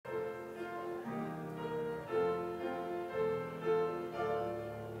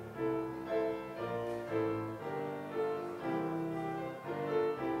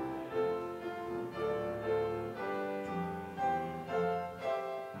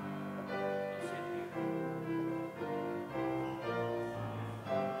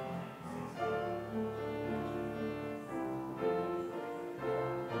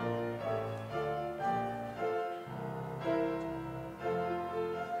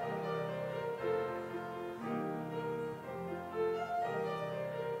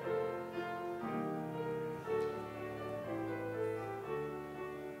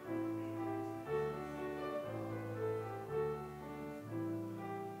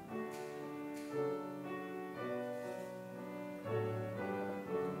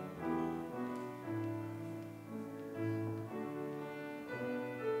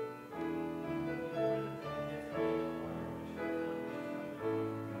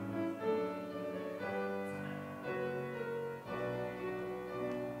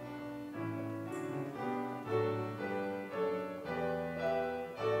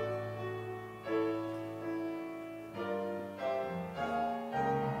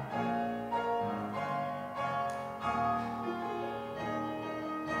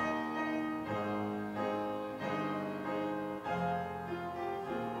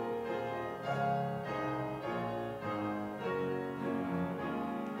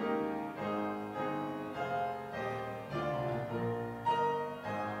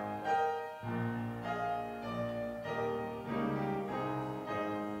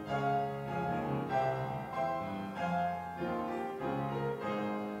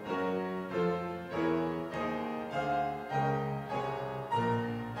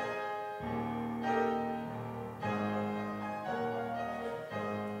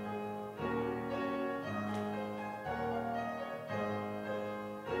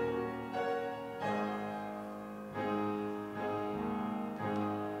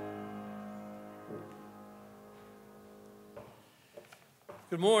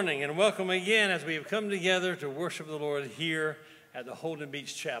Good morning and welcome again as we have come together to worship the Lord here at the Holden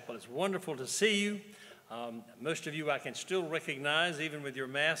Beach Chapel. It's wonderful to see you. Most of you I can still recognize even with your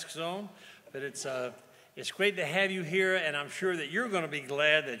masks on, but it's great to have you here, and I'm sure that you're going to be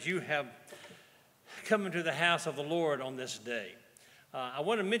glad that you have come into the house of the Lord on this day. I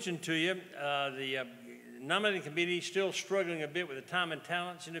want to mention to you the nominating committee is still struggling a bit with the time and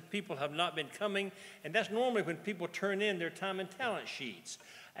talents, and if people have not been coming, and that's normally when people turn in their time and talent sheets.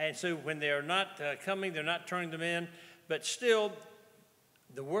 And so when they're not coming, they're not turning them in, but still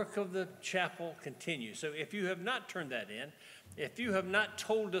the work of the chapel continues. So if you have not turned that in, if you have not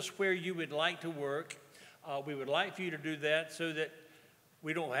told us where you would like to work, we would like for you to do that so that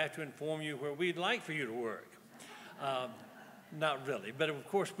we don't have to inform you where we'd like for you to work. Not really, but of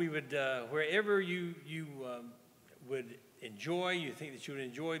course we would, wherever you would enjoy, you think that you would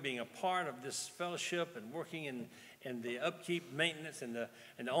enjoy being a part of this fellowship and working in the upkeep, maintenance, and the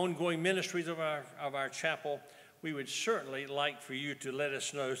ongoing ministries of our chapel, we would certainly like for you to let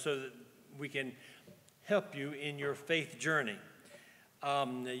us know so that we can help you in your faith journey.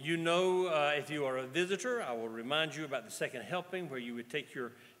 If you are a visitor, I will remind you about the second helping, where you would take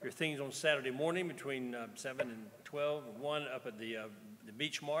your things on Saturday morning between 7 and 12 and 1 up at the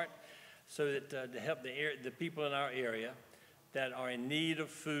Beach Mart, so that to help the people in our area that are in need of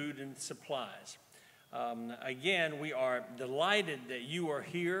food and supplies. Again, we are delighted that you are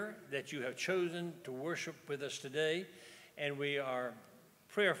here, that you have chosen to worship with us today, and we are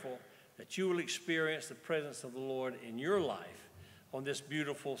prayerful that you will experience the presence of the Lord in your life on this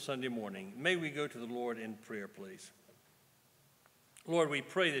beautiful Sunday morning. May we go to the Lord in prayer, please. Lord, we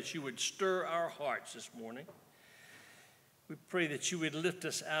pray that you would stir our hearts this morning. We pray that you would lift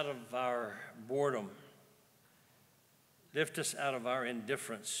us out of our boredom, lift us out of our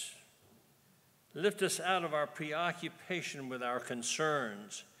indifference, lift us out of our preoccupation with our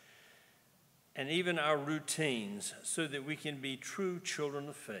concerns and even our routines, so that we can be true children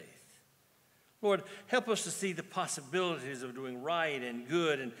of faith. Lord, help us to see the possibilities of doing right and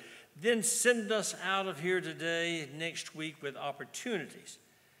good, and then send us out of here today, next week, with opportunities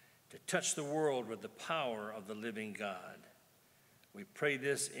to touch the world with the power of the living God. We pray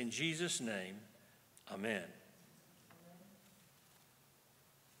this in Jesus' name. Amen.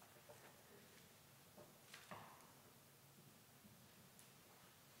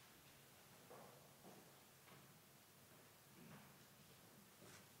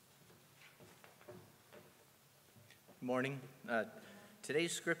 Good morning.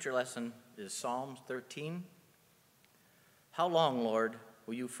 Today's scripture lesson is Psalm 13. How long, Lord,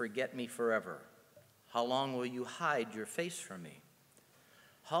 will you forget me forever? How long will you hide your face from me?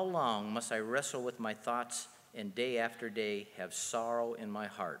 How long must I wrestle with my thoughts and day after day have sorrow in my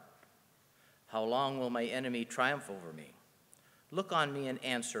heart? How long will my enemy triumph over me? Look on me and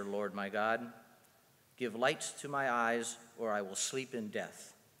answer, Lord my God. Give lights to my eyes, or I will sleep in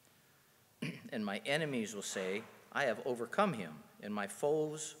death. And my enemies will say, I have overcome him, and my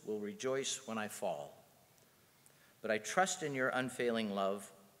foes will rejoice when I fall. But I trust in your unfailing love.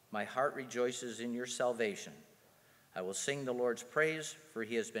 My heart rejoices in your salvation. I will sing the Lord's praise, for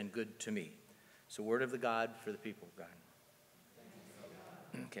he has been good to me. It's the word of the God for the people of God.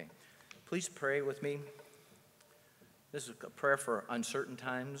 Okay, please pray with me. This is a prayer for uncertain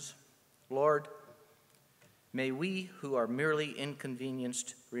times. Lord, may we who are merely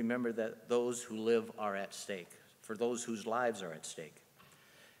inconvenienced remember that those who live are at stake, for those whose lives are at stake.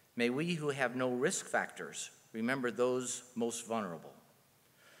 May we who have no risk factors remember those most vulnerable.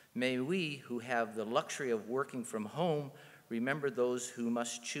 May we who have the luxury of working from home remember those who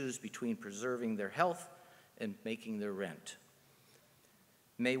must choose between preserving their health and making their rent.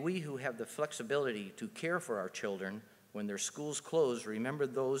 May we who have the flexibility to care for our children when their schools close remember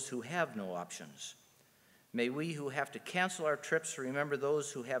those who have no options. May we who have to cancel our trips remember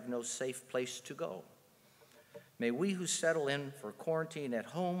those who have no safe place to go. May we who settle in for quarantine at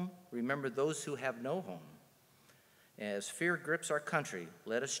home remember those who have no home. As fear grips our country,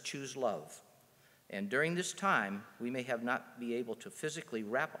 let us choose love. And during this time, we may have not be able to physically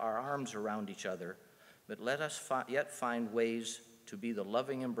wrap our arms around each other, but let us yet find ways to be the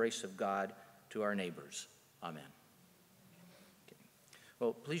loving embrace of God to our neighbors. Amen. Okay.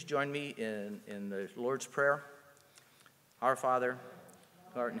 Well, please join me in the Lord's Prayer. Our Father,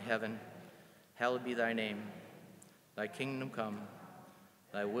 who art in heaven, hallowed be thy name. Thy kingdom come,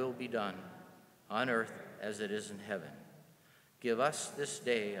 thy will be done, on earth as it is in heaven. Give us this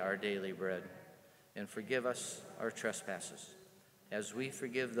day our daily bread, and forgive us our trespasses, as we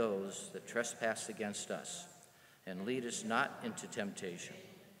forgive those that trespass against us. And lead us not into temptation,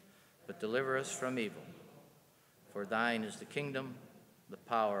 but deliver us from evil. For thine is the kingdom, the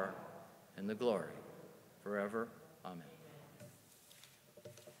power, and the glory, forever. Amen.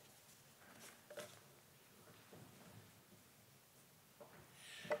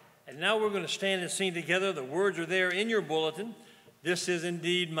 And now we're going to stand and sing together. The words are there in your bulletin. This is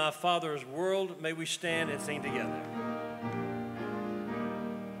indeed my Father's world. May we stand and sing together.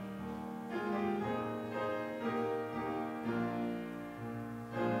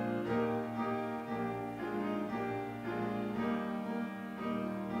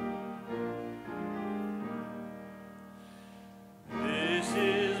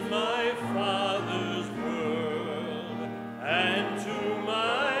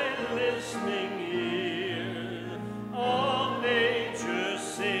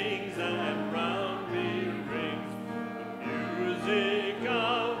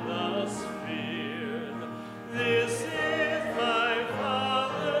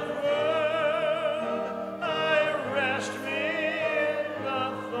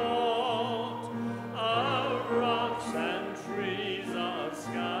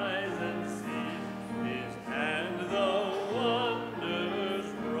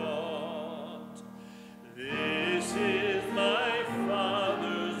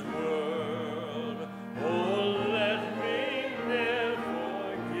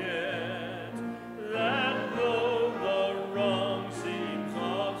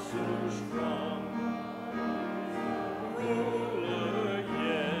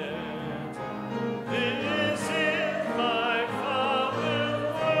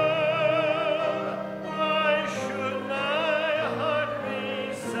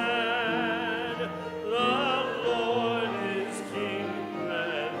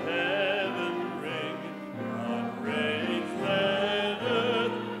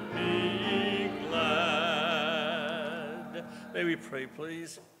 May we pray,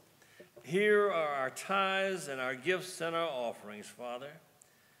 please. Here are our tithes and our gifts and our offerings, Father.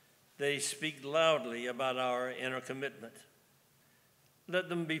 They speak loudly about our inner commitment. Let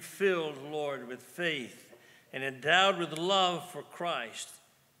them be filled, Lord, with faith and endowed with love for Christ,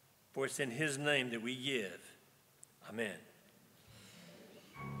 for it's in his name that we give. Amen.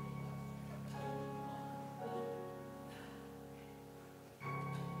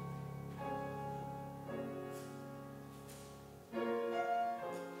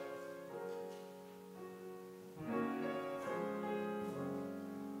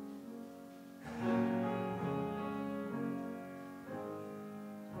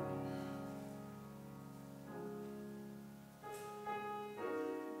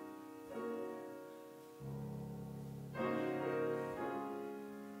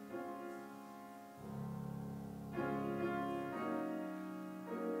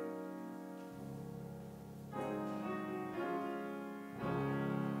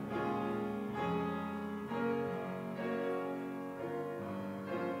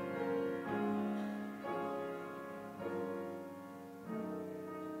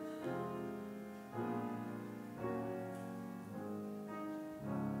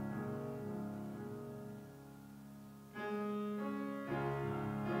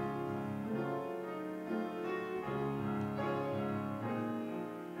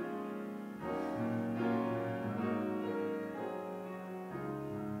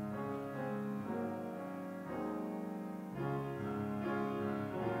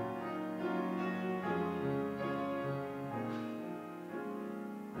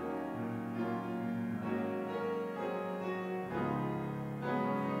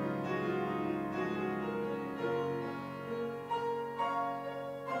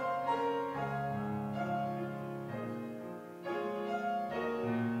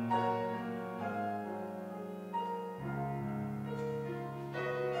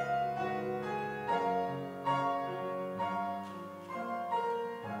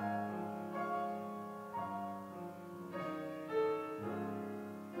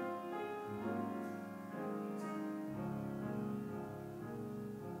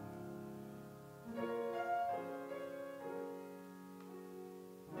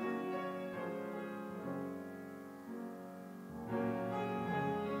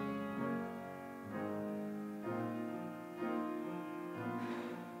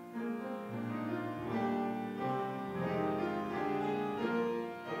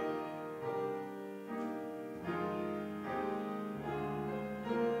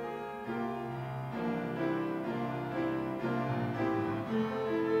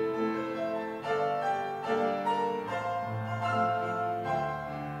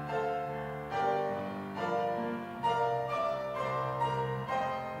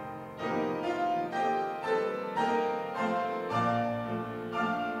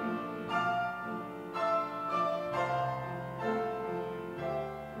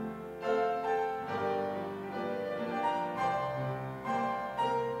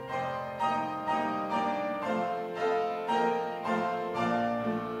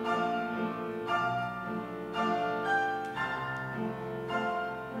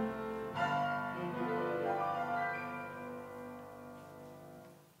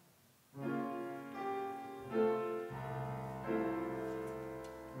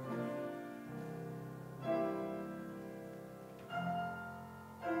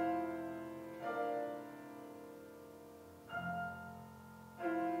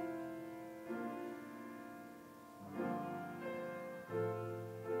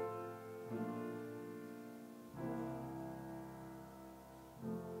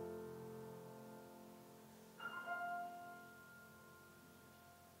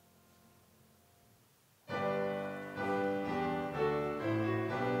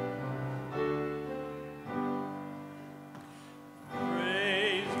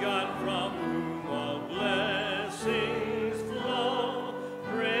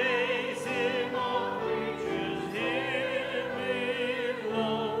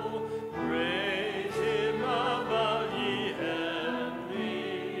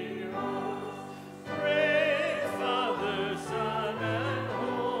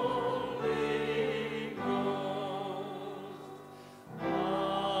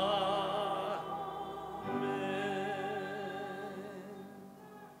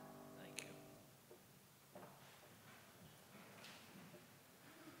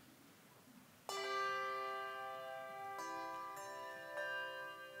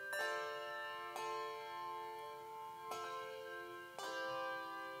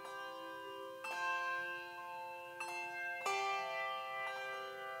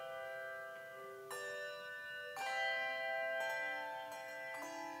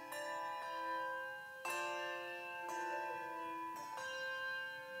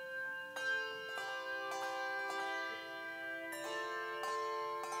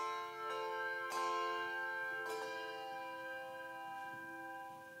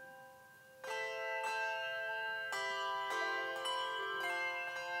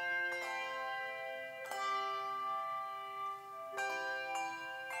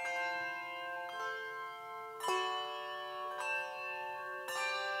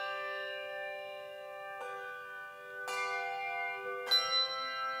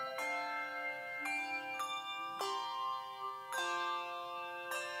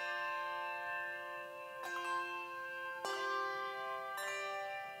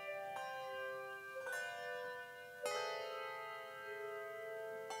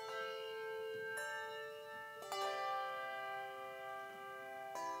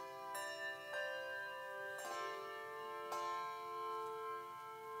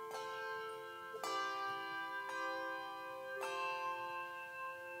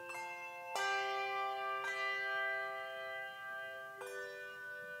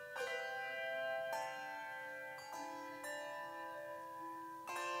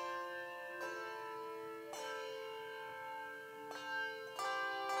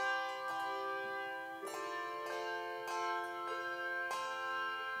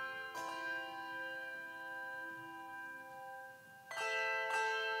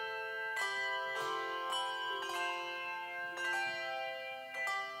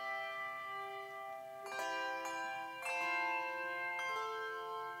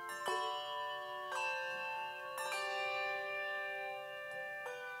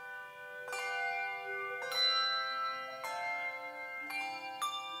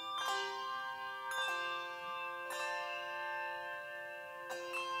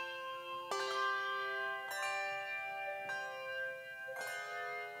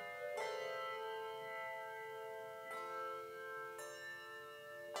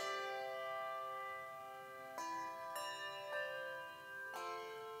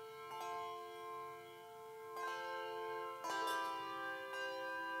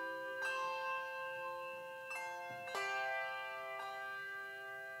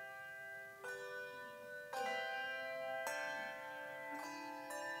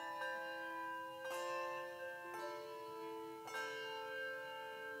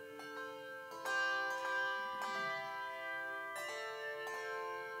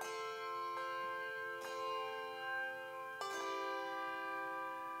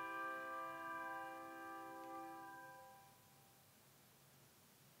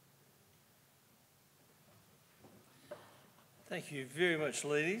 Thank you very much,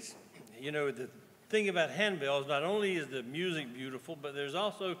 ladies. You know, the thing about handbells, not only is the music beautiful, but there's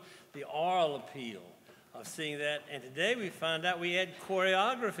also the oral appeal of seeing that. And today we found out we add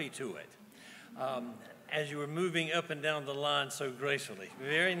choreography to it as you were moving up and down the line so gracefully.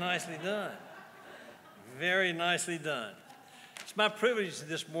 Very nicely done. Very nicely done. It's my privilege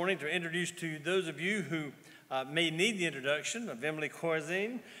this morning to introduce to those of you who may need the introduction of Emily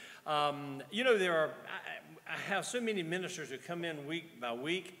Corzine. You know, I have so many ministers who come in week by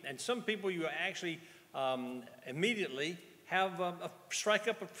week, and some people you actually immediately have strike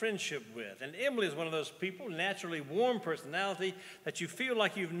up a friendship with. And Emily is one of those people, naturally warm personality, that you feel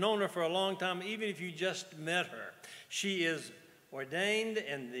like you've known her for a long time, even if you just met her. She is ordained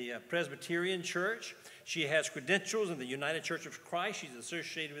in the Presbyterian Church. She has credentials in the United Church of Christ. She's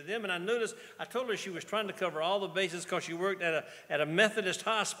associated with them. And I told her she was trying to cover all the bases because she worked at a Methodist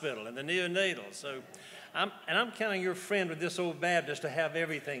hospital in the neonatal. So, I'm counting your friend with this old Baptist to have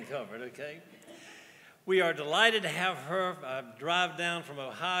everything covered, okay? We are delighted to have her drive down from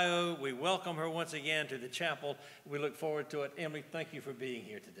Ohio. We welcome her once again to the chapel. We look forward to it. Emily, thank you for being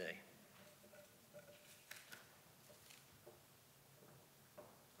here today.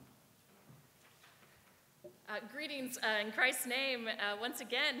 Greetings in Christ's name once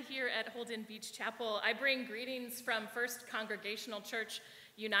again here at Holden Beach Chapel. I bring greetings from First Congregational Church,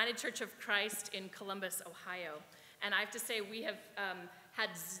 United Church of Christ in Columbus, Ohio. And I have to say we have had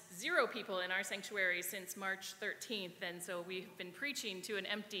 0 people in our sanctuary since March 13th, and so we've been preaching to an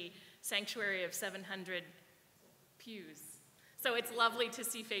empty sanctuary of 700 pews. So it's lovely to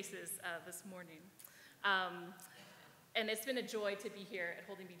see faces this morning. And it's been a joy to be here at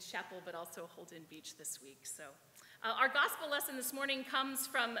Holden Beach Chapel, but also Holden Beach this week. So our gospel lesson this morning comes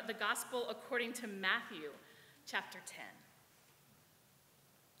from the gospel according to Matthew, chapter 10.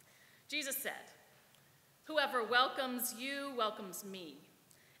 Jesus said, "Whoever welcomes you welcomes me,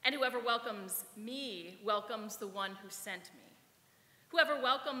 and whoever welcomes me welcomes the one who sent me. Whoever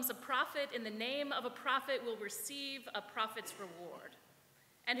welcomes a prophet in the name of a prophet will receive a prophet's reward.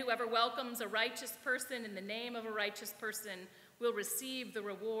 And whoever welcomes a righteous person in the name of a righteous person will receive the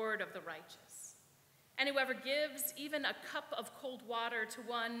reward of the righteous. And whoever gives even a cup of cold water to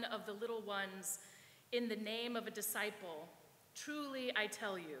one of the little ones in the name of a disciple, truly I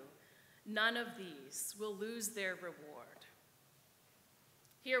tell you, none of these will lose their reward."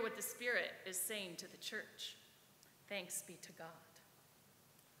 Hear what the Spirit is saying to the church. Thanks be to God.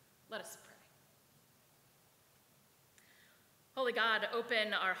 Let us pray. Holy God,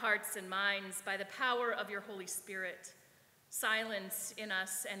 open our hearts and minds by the power of your Holy Spirit. Silence in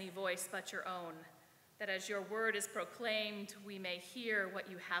us any voice but your own, that as your word is proclaimed, we may hear what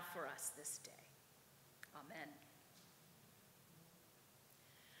you have for us this day. Amen.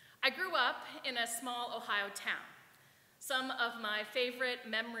 I grew up in a small Ohio town. Some of my favorite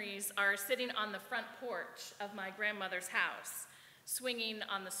memories are sitting on the front porch of my grandmother's house, swinging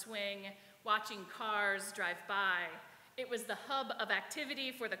on the swing, watching cars drive by. It was the hub of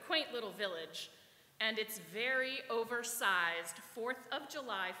activity for the quaint little village and its very oversized 4th of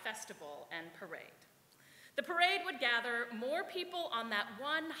July festival and parade. The parade would gather more people on that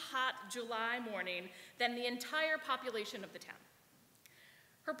one hot July morning than the entire population of the town.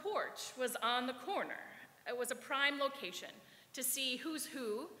 Her porch was on the corner. It was a prime location to see who's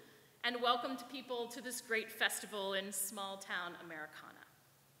who and welcomed people to this great festival in small-town Americana.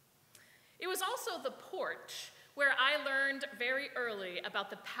 It was also the porch where I learned very early about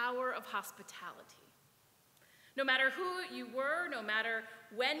the power of hospitality. No matter who you were, no matter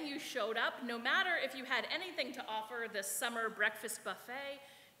when you showed up, no matter if you had anything to offer the summer breakfast buffet,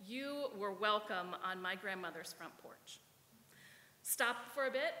 you were welcome on my grandmother's front porch. Stop for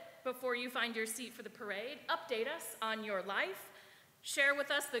a bit before you find your seat for the parade. Update us on your life. Share with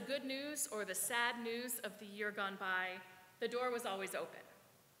us the good news or the sad news of the year gone by. The door was always open.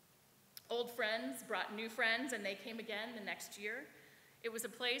 Old friends brought new friends, and they came again the next year. It was a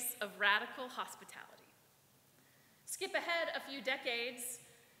place of radical hospitality. Skip ahead a few decades.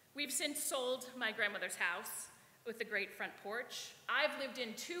 We've since sold my grandmother's house with the great front porch. I've lived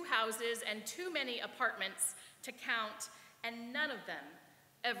in 2 houses and too many apartments to count, and none of them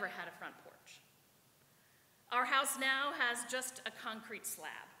ever had a front porch. Our house now has just a concrete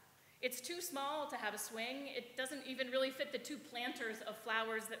slab. It's too small to have a swing. It doesn't even really fit the 2 planters of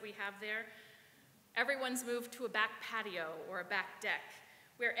flowers that we have there. Everyone's moved to a back patio or a back deck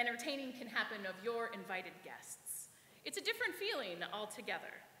where entertaining can happen of your invited guests. It's a different feeling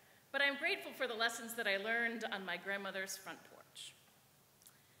altogether, but I'm grateful for the lessons that I learned on my grandmother's front porch.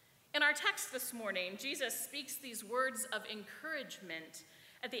 In our text this morning, Jesus speaks these words of encouragement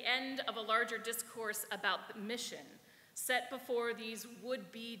at the end of a larger discourse about the mission, set before these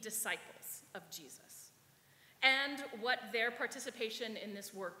would-be disciples of Jesus and what their participation in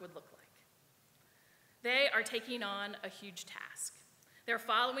this work would look like. They are taking on a huge task. Their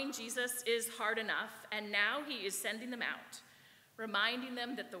following Jesus is hard enough, and now he is sending them out, reminding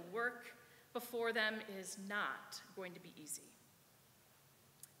them that the work before them is not going to be easy.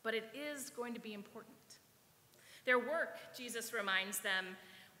 But it is going to be important. Their work, Jesus reminds them,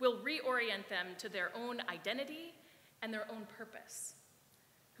 will reorient them to their own identity and their own purpose.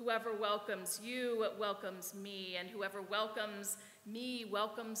 Whoever welcomes you welcomes me, and whoever welcomes me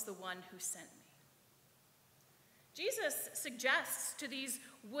welcomes the one who sent me. Jesus suggests to these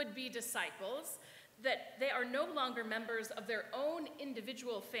would-be disciples that they are no longer members of their own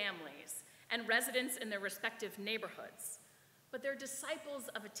individual families and residents in their respective neighborhoods, but they're disciples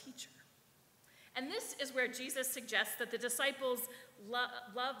of a teacher. And this is where Jesus suggests that the disciples'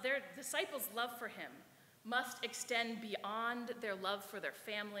 love for him must extend beyond their love for their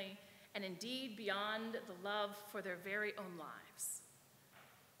family and indeed beyond the love for their very own lives.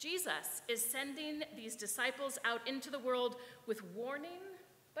 Jesus is sending these disciples out into the world with warning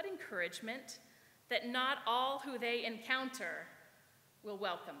but encouragement that not all who they encounter will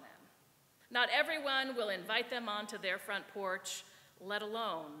welcome them. Not everyone will invite them onto their front porch, let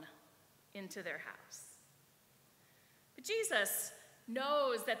alone into their house. But Jesus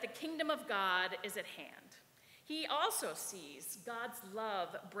knows that the kingdom of God is at hand. He also sees God's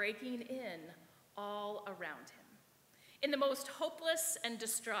love breaking in all around him. In the most hopeless and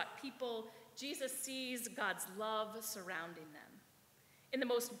distraught people, Jesus sees God's love surrounding them. In the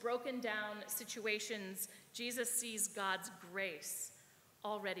most broken down situations, Jesus sees God's grace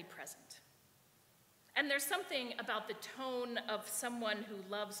already present. And there's something about the tone of someone who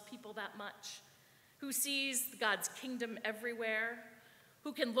loves people that much, who sees God's kingdom everywhere,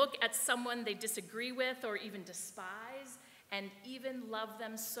 who can look at someone they disagree with or even despise, and even love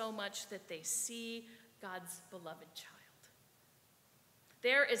them so much that they see God's beloved child.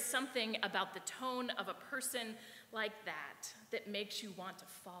 There is something about the tone of a person like that that makes you want to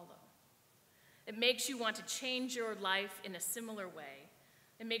follow. It makes you want to change your life in a similar way.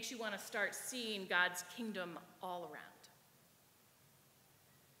 It makes you want to start seeing God's kingdom all around.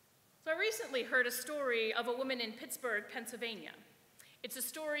 So I recently heard a story of a woman in Pittsburgh, Pennsylvania. It's a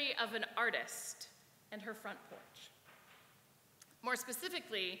story of an artist and her front porch. More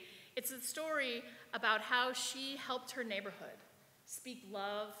specifically, it's a story about how she helped her neighborhood speak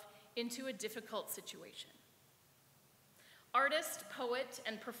love into a difficult situation. Artist, poet,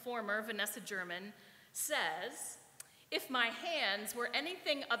 and performer Vanessa German says, "If my hands were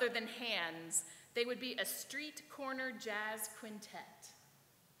anything other than hands, they would be a street corner jazz quintet."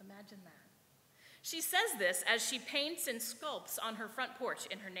 Imagine that. She says this as she paints and sculpts on her front porch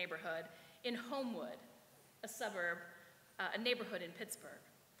in her neighborhood in Homewood, a neighborhood in Pittsburgh.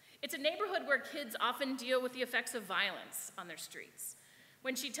 It's a neighborhood where kids often deal with the effects of violence on their streets.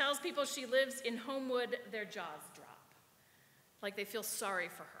 When she tells people she lives in Homewood, their jaws drop, like they feel sorry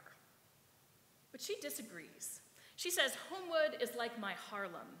for her. But she disagrees. She says, "Homewood is like my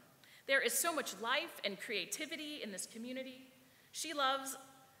Harlem. There is so much life and creativity in this community. She lives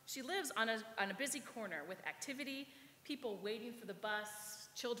on a busy corner with activity, people waiting for the bus,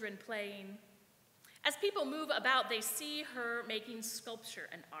 children playing. As people move about, they see her making sculpture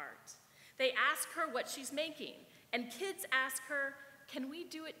and art. They ask her what she's making, and kids ask her, 'Can we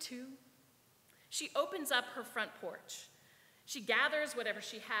do it too?' She opens up her front porch. She gathers whatever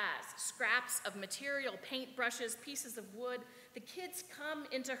she has, scraps of material, paint brushes, pieces of wood. The kids come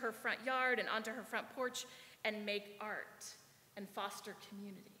into her front yard and onto her front porch and make art and foster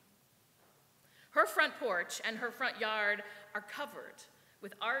community. Her front porch and her front yard are covered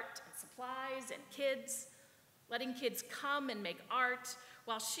with art and supplies and kids, letting kids come and make art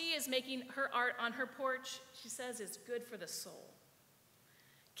while she is making her art on her porch, she says, is good for the soul.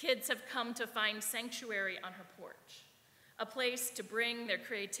 Kids have come to find sanctuary on her porch, a place to bring their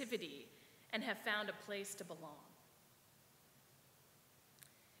creativity, and have found a place to belong.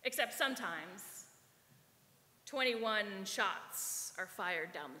 Except sometimes, 21 shots are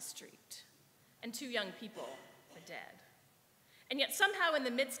fired down the street, and 2 young people are dead. And yet somehow in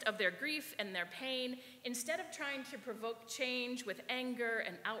the midst of their grief and their pain, instead of trying to provoke change with anger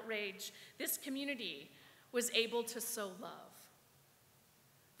and outrage, this community was able to sow love.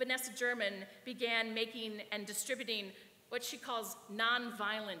 Vanessa German began making and distributing what she calls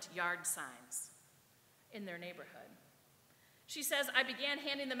nonviolent yard signs in their neighborhood. She says, "I began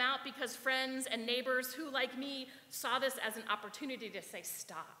handing them out because friends and neighbors who, like me, saw this as an opportunity to say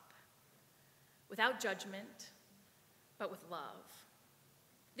stop, without judgment, but with love.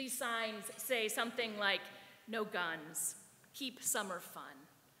 These signs say something like, no guns, keep summer fun,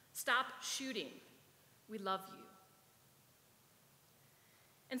 stop shooting, we love you.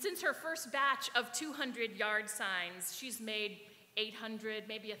 And since her first batch of 200-yard signs, she's made 800,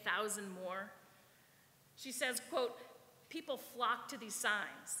 maybe 1,000 more. She says, quote, people flock to these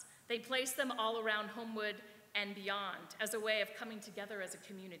signs. They place them all around Homewood and beyond as a way of coming together as a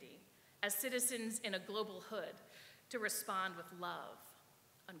community, as citizens in a global hood, to respond with love,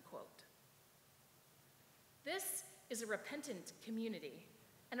 unquote. This is a repentant community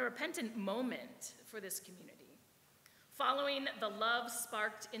and a repentant moment for this community. Following the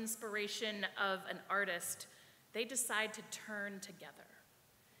love-sparked inspiration of an artist, they decide to turn together.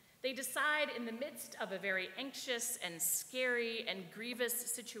 They decide in the midst of a very anxious and scary and grievous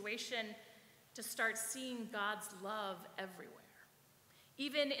situation to start seeing God's love everywhere,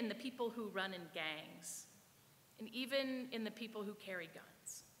 even in the people who run in gangs, and even in the people who carry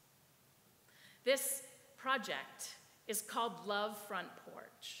guns. This project is called Love Front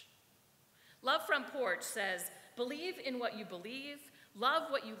Porch. Love Front Porch says, believe in what you believe, love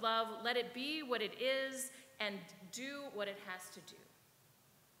what you love, let it be what it is, and do what it has to do.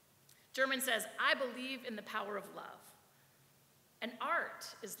 German says, I believe in the power of love. And art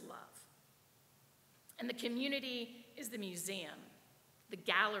is love. And the community is the museum, the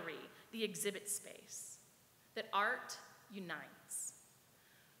gallery, the exhibit space. That art unites.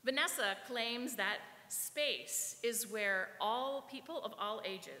 Vanessa claims that space is where all people of all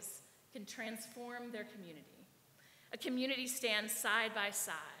ages can transform their community. A community stands side by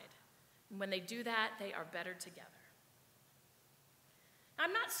side, and when they do that, they are better together.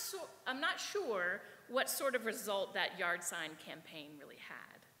 I'm not sure what sort of result that yard sign campaign really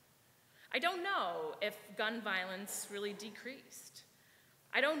had. I don't know if gun violence really decreased.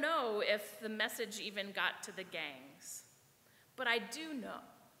 I don't know if the message even got to the gangs. But I do know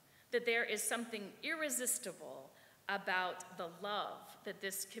that there is something irresistible about the love that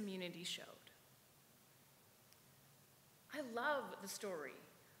this community showed. I love the story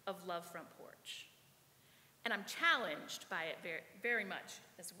of Love Front Porch. And I'm challenged by it very, very much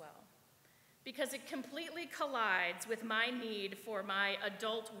as well, because it completely collides with my need for my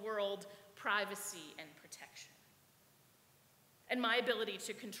adult world privacy and protection, and my ability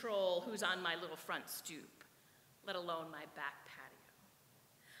to control who's on my little front stoop, let alone my back patio.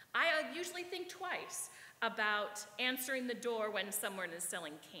 I usually think twice about answering the door when someone is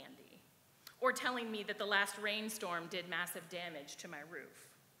selling candy, or telling me that the last rainstorm did massive damage to my roof.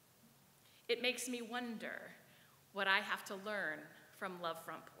 It makes me wonder what I have to learn from Love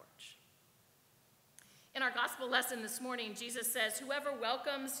Front Porch. In our gospel lesson this morning, Jesus says, whoever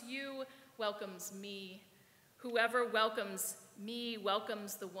welcomes you welcomes me. Whoever welcomes me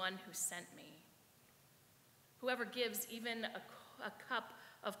welcomes the one who sent me. Whoever gives even a cup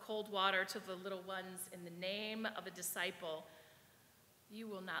of cold water to the little ones in the name of a disciple, you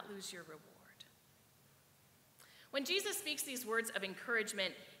will not lose your reward. When Jesus speaks these words of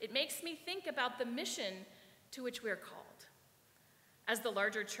encouragement, it makes me think about the mission to which we are called. As the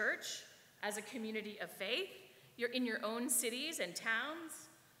larger church, as a community of faith, you're in your own cities and towns,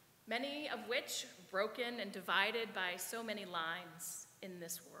 many of which broken and divided by so many lines in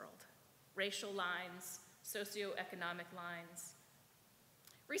this world. Racial lines, socioeconomic lines.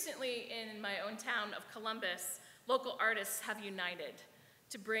 Recently, in my own town of Columbus, local artists have united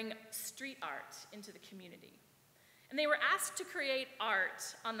to bring street art into the community. And they were asked to create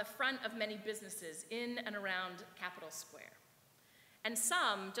art on the front of many businesses in and around Capitol Square. And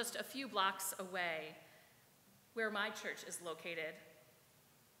some just a few blocks away, where my church is located,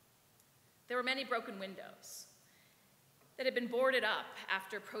 there were many broken windows that had been boarded up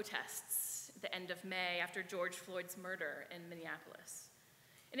after protests at the end of May after George Floyd's murder in Minneapolis.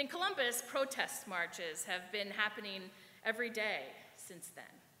 And in Columbus, protest marches have been happening every day since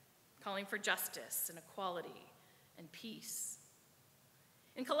then, calling for justice and equality and peace.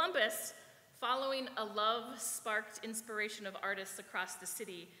 In Columbus, following a love-sparked inspiration of artists across the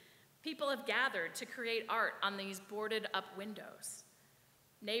city, people have gathered to create art on these boarded-up windows.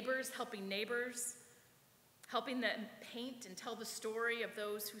 Neighbors, helping them paint and tell the story of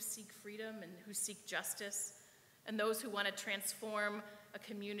those who seek freedom and who seek justice, and those who want to transform a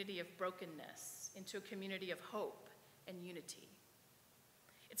community of brokenness into a community of hope and unity.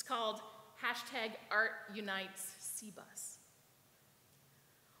 It's called #ArtUnitesCBus.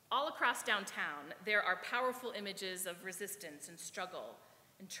 All across downtown, there are powerful images of resistance and struggle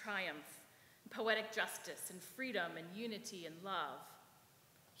and triumph, and poetic justice and freedom and unity and love.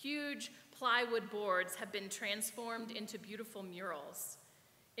 Huge plywood boards have been transformed into beautiful murals,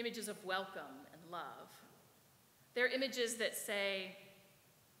 images of welcome and love. They're images that say,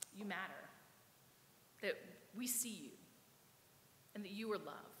 you matter, that we see you and that you are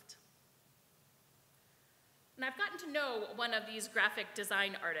loved. And I've gotten to know one of these graphic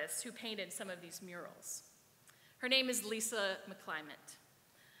design artists who painted some of these murals. Her name is Lisa McClimate.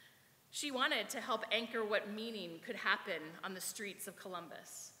 She wanted to help anchor what meaning could happen on the streets of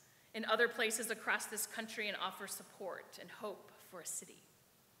Columbus, in other places across this country, and offer support and hope for a city.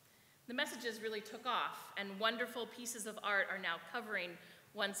 The messages really took off, and wonderful pieces of art are now covering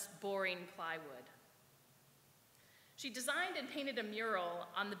once boring plywood. She designed and painted a mural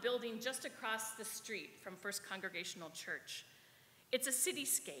on the building just across the street from First Congregational Church. It's a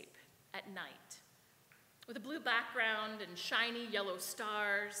cityscape at night, with a blue background and shiny yellow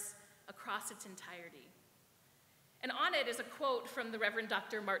stars across its entirety. And on it is a quote from the Reverend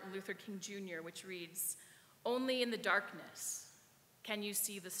Dr. Martin Luther King Jr., which reads, "Only in the darkness can you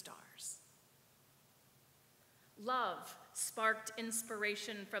see the stars." Love sparked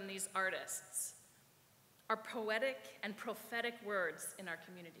inspiration from these artists, are poetic and prophetic words in our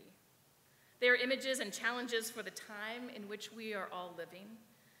community. They are images and challenges for the time in which we are all living.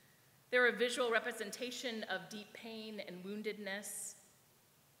 They're a visual representation of deep pain and woundedness.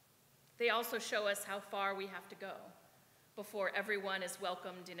 They also show us how far we have to go before everyone is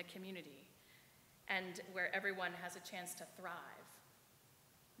welcomed in a community and where everyone has a chance to thrive,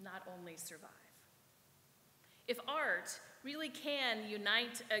 not only survive. If art really can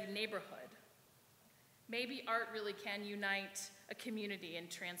unite a neighborhood, maybe art really can unite a community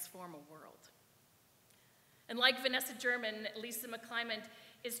and transform a world. And like Vanessa German, Lisa McClimate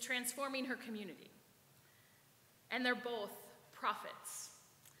is transforming her community. And they're both prophets,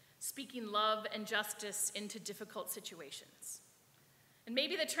 speaking love and justice into difficult situations. And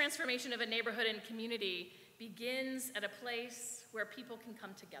maybe the transformation of a neighborhood and community begins at a place where people can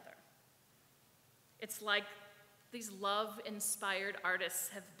come together. It's like these love-inspired artists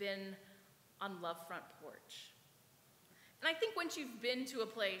have been on Love Front Porch. And I think once you've been to a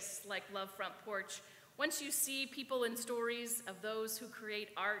place like Love Front Porch, once you see people and stories of those who create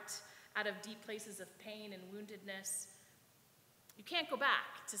art out of deep places of pain and woundedness, you can't go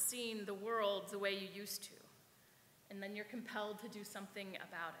back to seeing the world the way you used to, and then you're compelled to do something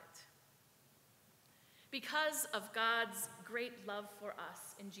about it. Because of God's great love for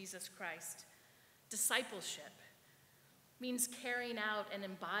us in Jesus Christ, discipleship means carrying out and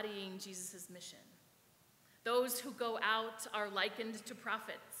embodying Jesus' mission. Those who go out are likened to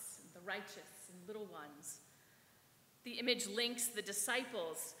prophets, the righteous and little ones. The image links the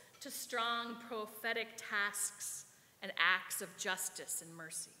disciples to strong prophetic tasks and acts of justice and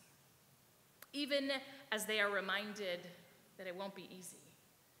mercy, even as they are reminded that it won't be easy.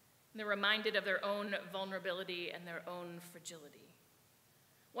 And they're reminded of their own vulnerability and their own fragility.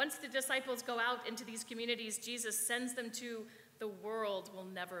 Once the disciples go out into these communities Jesus sends them to, the world will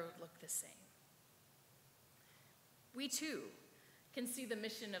never look the same. We too can see the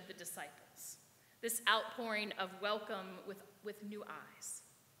mission of the disciples, this outpouring of welcome with new eyes.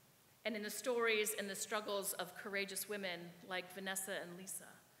 And in the stories and the struggles of courageous women like Vanessa and Lisa,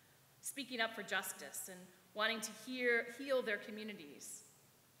 speaking up for justice and wanting to heal their communities,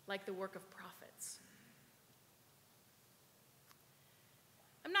 like the work of prophets.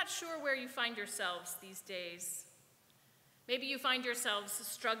 I'm not sure where you find yourselves these days. Maybe you find yourselves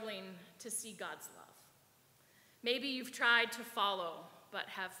struggling to see God's love. Maybe you've tried to follow but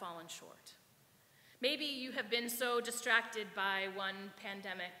have fallen short. Maybe you have been so distracted by one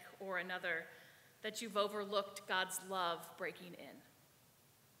pandemic or another that you've overlooked God's love breaking in.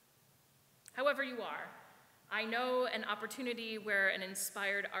 However you are, I know an opportunity where an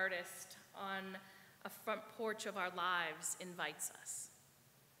inspired artist on a front porch of our lives invites us,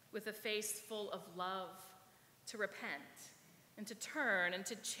 with a face full of love, to repent and to turn and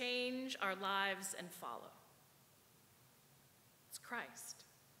to change our lives and follow. It's Christ.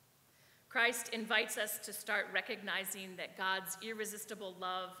 Christ invites us to start recognizing that God's irresistible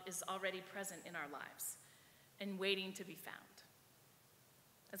love is already present in our lives and waiting to be found.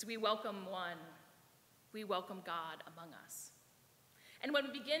 As we welcome one, we welcome God among us. And when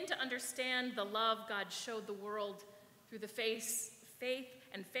we begin to understand the love God showed the world through the faith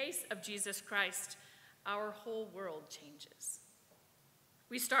and face of Jesus Christ, our whole world changes.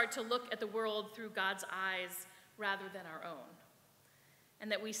 We start to look at the world through God's eyes rather than our own, and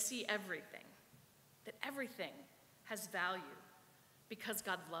that we see everything, that everything has value because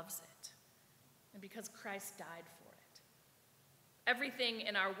God loves it and because Christ died for it. Everything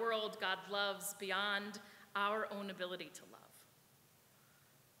in our world God loves beyond our own ability to love.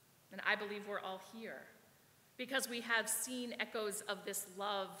 And I believe we're all here because we have seen echoes of this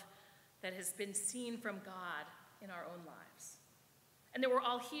love that has been seen from God in our own lives. And that we're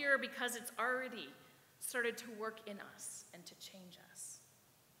all here because it's already started to work in us and to change us.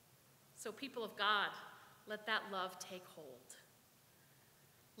 So people of God, let that love take hold.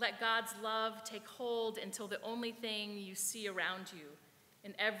 Let God's love take hold until the only thing you see around you,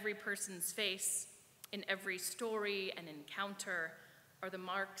 in every person's face, in every story and encounter, are the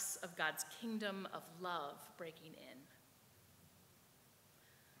marks of God's kingdom of love breaking in.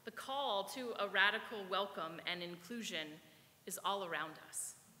 The call to a radical welcome and inclusion is all around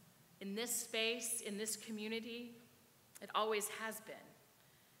us. In this space, in this community, it always has been,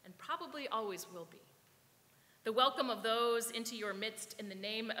 and probably always will be. The welcome of those into your midst in the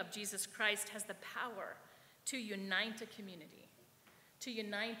name of Jesus Christ has the power to unite a community, to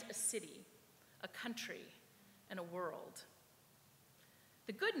unite a city, a country, and a world.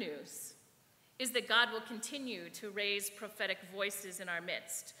 The good news is that God will continue to raise prophetic voices in our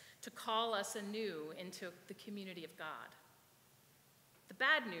midst to call us anew into the community of God. The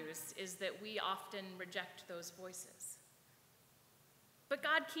bad news is that we often reject those voices. But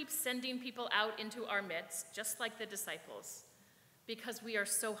God keeps sending people out into our midst, just like the disciples, because we are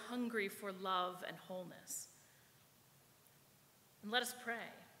so hungry for love and wholeness. And let us pray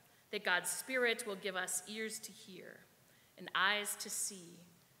that God's Spirit will give us ears to hear, and eyes to see,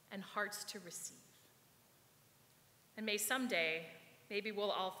 and hearts to receive. And may someday, maybe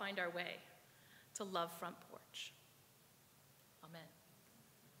we'll all find our way to Love Front Porch. Amen.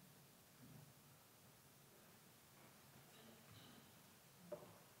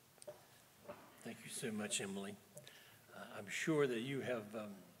 Thank you so much, Emily. I'm sure that you have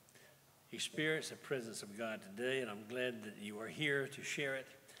experienced the presence of God today, and I'm glad that you are here to share it.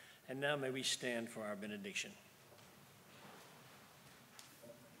 And now may we stand for our benediction.